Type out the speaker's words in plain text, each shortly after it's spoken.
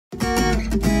Okay,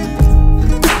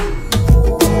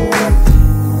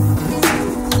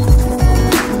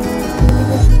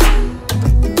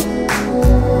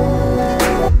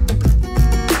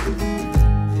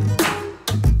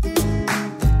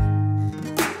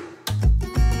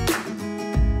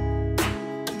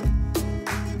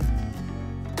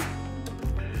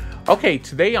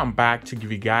 today I'm back to give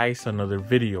you guys another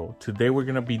video. Today we're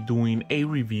gonna be doing a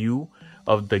review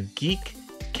of the Geek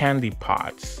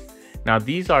CandyPods. Now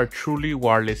these are truly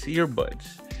wireless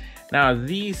earbuds. Now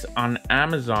these on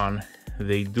Amazon,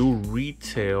 they do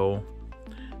retail,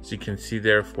 as you can see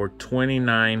there, for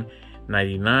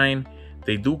 $29.99.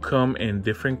 They do come in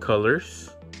different colors.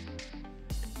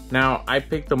 Now I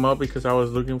picked them up because I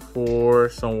was looking for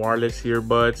some wireless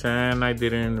earbuds and I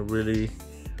didn't really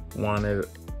want to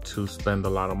spend a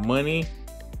lot of money,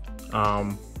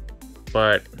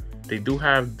 but they do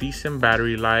have decent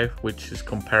battery life, which is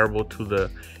comparable to the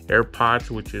AirPods,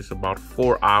 which is about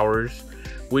 4 hours.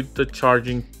 With the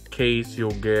charging case,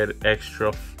 you'll get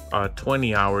extra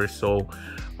 20 hours, so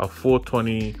a full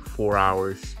 24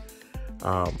 hours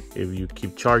if you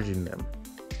keep charging them.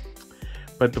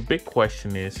 But the big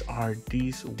question is, are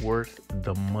these worth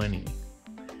the money?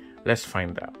 Let's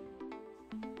find out.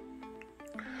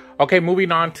 Okay,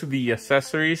 moving on to the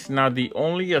accessories. Now, the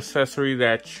only accessory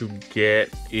that you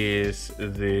get is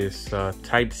this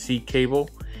Type-C cable.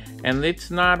 And it's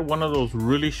not one of those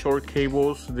really short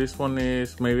cables. This one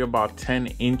is maybe about 10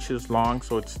 inches long,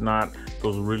 so it's not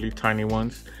those really tiny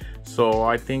ones. So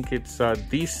I think it's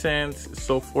decent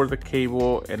so for the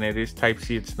cable, and it is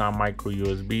Type-C, it's not micro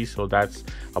USB, so that's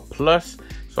a plus.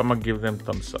 So I'm gonna give them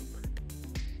thumbs up.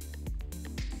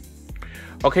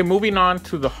 Okay, moving on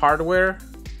to the hardware.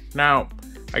 Now,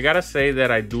 I gotta say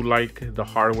that I do like the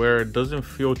hardware. It doesn't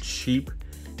feel cheap.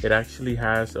 It actually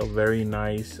has a very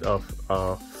nice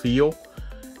feel,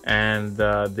 and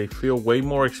they feel way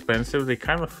more expensive. They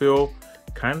kind of feel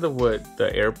what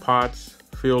the AirPods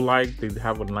feel like. They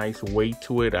have a nice weight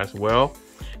to it as well.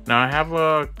 Now, I have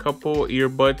a couple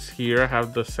earbuds here. I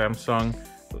have the Samsung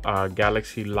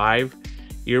Galaxy Live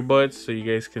earbuds, so you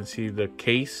guys can see the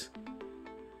case.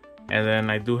 And then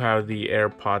I do have the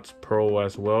AirPods Pro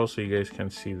as well, so you guys can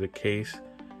see the case.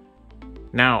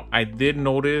 Now, I did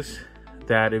notice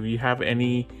that if you have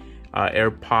any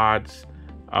AirPods,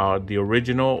 the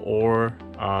original or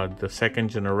the second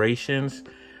generations,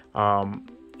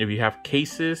 if you have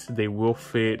cases, they will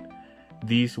fit.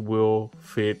 These will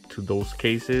fit to those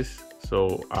cases.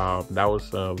 So that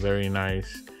was a very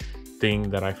nice thing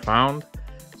that I found.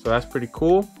 So that's pretty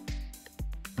cool.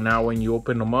 Now, when you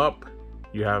open them up,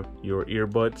 you have your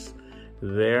earbuds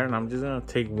there, and I'm just gonna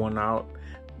take one out.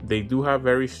 They do have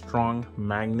very strong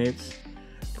magnets,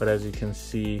 but as you can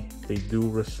see, they do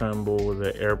resemble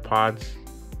the AirPods,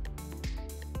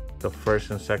 the first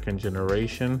and second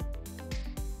generation.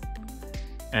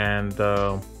 And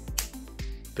the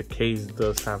case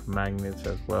does have magnets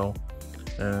as well,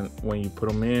 and when you put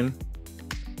them in,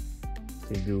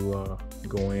 they do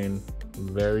go in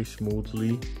very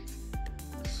smoothly.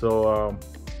 So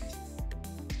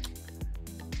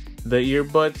the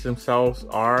earbuds themselves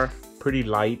are pretty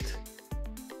light.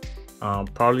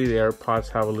 Probably the AirPods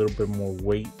have a little bit more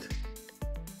weight,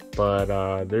 but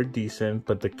they're decent.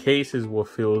 But the case is what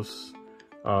feels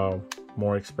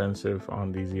more expensive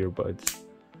on these earbuds.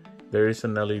 There is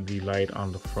an LED light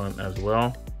on the front as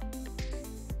well.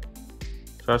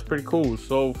 So that's pretty cool.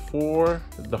 So for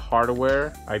the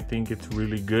hardware, I think it's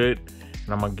really good,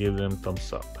 and I'm gonna give them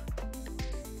thumbs up.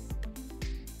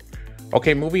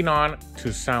 Okay, moving on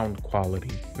to sound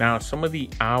quality. Now, some of the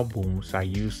albums I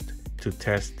used to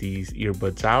test these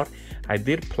earbuds out, I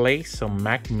did play some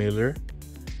Mac Miller,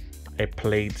 I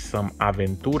played some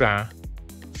Aventura,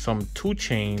 some 2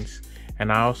 Chainz,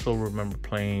 and I also remember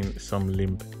playing some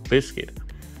Limp Bizkit.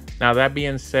 Now, that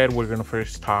being said, we're gonna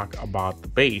first talk about the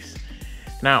bass.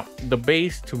 Now, the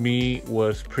bass to me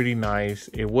was pretty nice.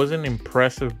 It wasn't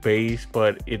impressive bass,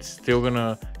 but it's still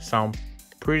gonna sound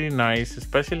pretty nice,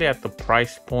 especially at the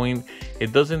price point.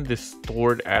 It doesn't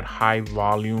distort at high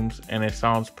volumes, and it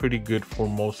sounds pretty good for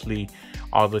mostly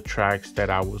all the tracks that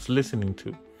I was listening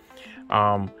to.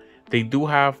 They do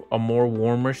have a more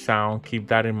warmer sound, keep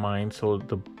that in mind. So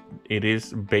it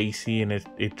is bassy, and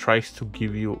it tries to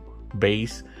give you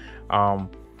bass,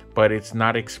 but it's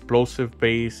not explosive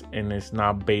bass, and it's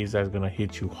not bass that's gonna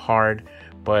hit you hard,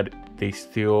 but they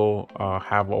still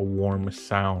have a warm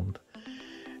sound.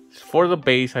 For the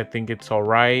bass, I think it's all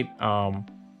right.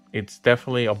 It's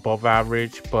definitely above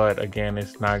average, but again,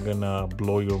 it's not gonna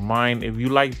blow your mind. If you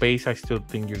like bass, I still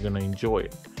think you're gonna enjoy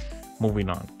it. Moving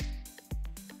on.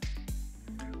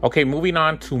 Okay, moving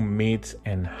on to mids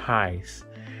and highs.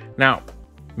 Now,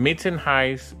 mids and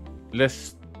highs,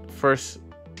 let's first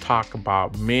talk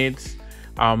about mids.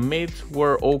 Mids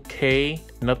were okay,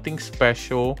 nothing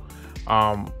special.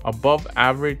 Above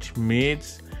average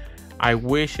mids, I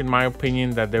wish, in my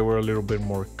opinion, that they were a little bit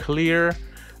more clear,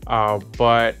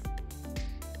 but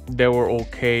they were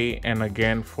okay. And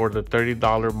again, for the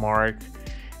 $30 mark,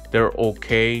 they're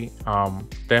okay.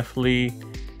 Definitely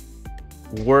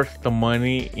worth the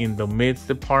money in the mids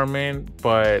department,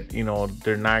 but you know,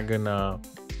 they're not gonna,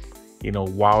 you know,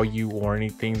 wow you or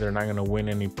anything. They're not gonna win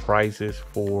any prizes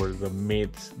for the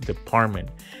mids department.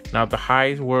 Now the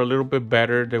highs were a little bit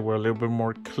better. They were a little bit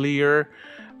more clear,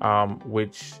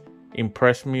 which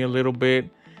impressed me a little bit,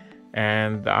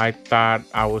 and I thought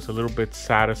I was a little bit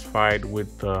satisfied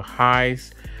with the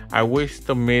highs. I wish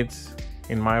the mids,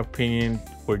 in my opinion,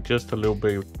 were just a little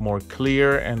bit more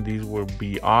clear, and these would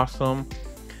be awesome.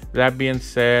 That being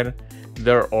said,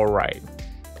 they're all right.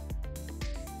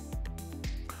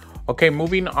 Okay,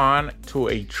 moving on to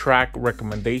a track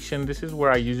recommendation. This is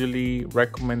where I usually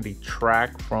recommend a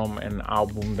track from an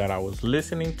album that I was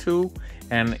listening to.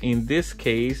 And in this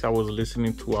case, I was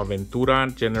listening to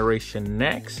Aventura Generation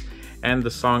Next, and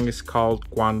the song is called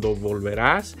Cuando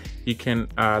Volverás. You can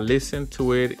listen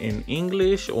to it in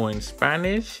English or in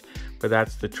Spanish, but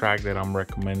that's the track that I'm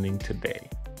recommending today.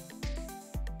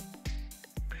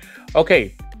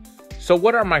 Okay, so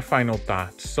what are my final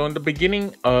thoughts? So in the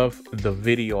beginning of the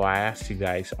video, I asked you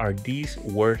guys, are these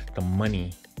worth the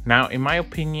money? Now, in my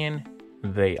opinion,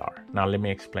 they are. Now, let me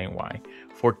explain why.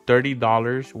 For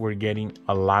 $30, we're getting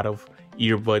a lot of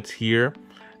earbuds here.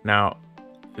 Now,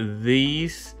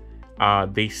 these,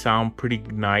 they sound pretty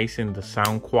nice in the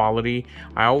sound quality.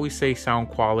 I always say sound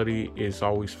quality is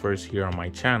always first here on my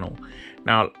channel.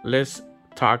 Now, let's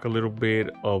talk a little bit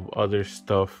of other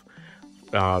stuff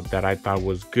that I thought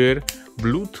was good.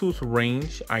 Bluetooth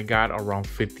range, I got around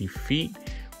 50 feet,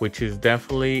 which is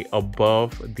definitely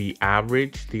above the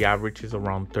average. The average is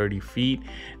around 30 feet.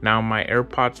 Now my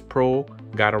AirPods Pro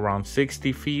got around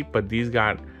 60 feet, but these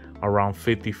got around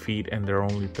 50 feet and they're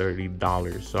only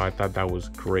 $30. So I thought that was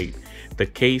great. The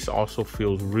case also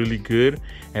feels really good.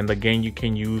 And again, you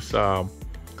can use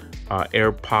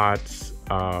AirPods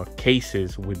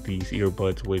cases with these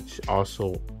earbuds, which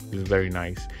also is very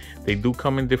nice. They do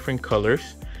come in different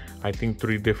colors. I think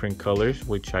 3 different colors,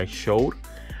 which I showed.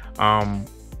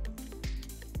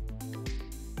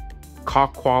 Call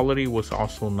quality was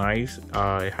also nice.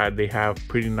 They have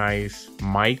pretty nice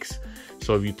mics,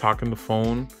 so if you talk on the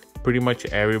phone, pretty much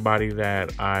everybody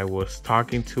that I was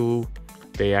talking to,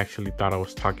 they actually thought I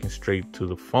was talking straight to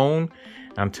the phone,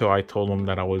 until I told them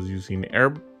that I was using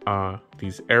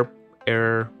these air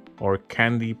or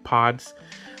CandyPods.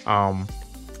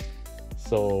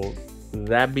 So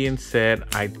that being said,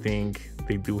 I think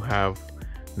they do have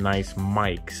nice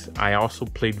mics. I also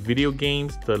played video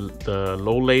games. The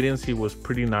low latency was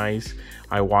pretty nice.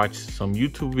 I watched some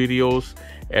YouTube videos.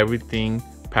 Everything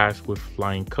passed with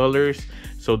flying colors.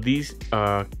 So these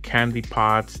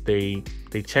CandyPods,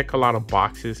 they check a lot of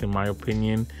boxes in my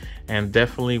opinion, and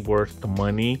definitely worth the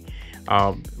money.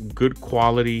 Good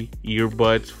quality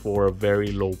earbuds for a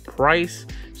very low price.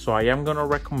 So I am gonna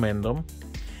recommend them.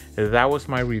 That was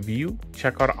my review.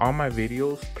 Check out all my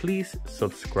videos. Please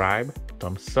subscribe,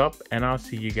 thumbs up, and I'll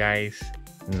see you guys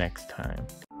next time.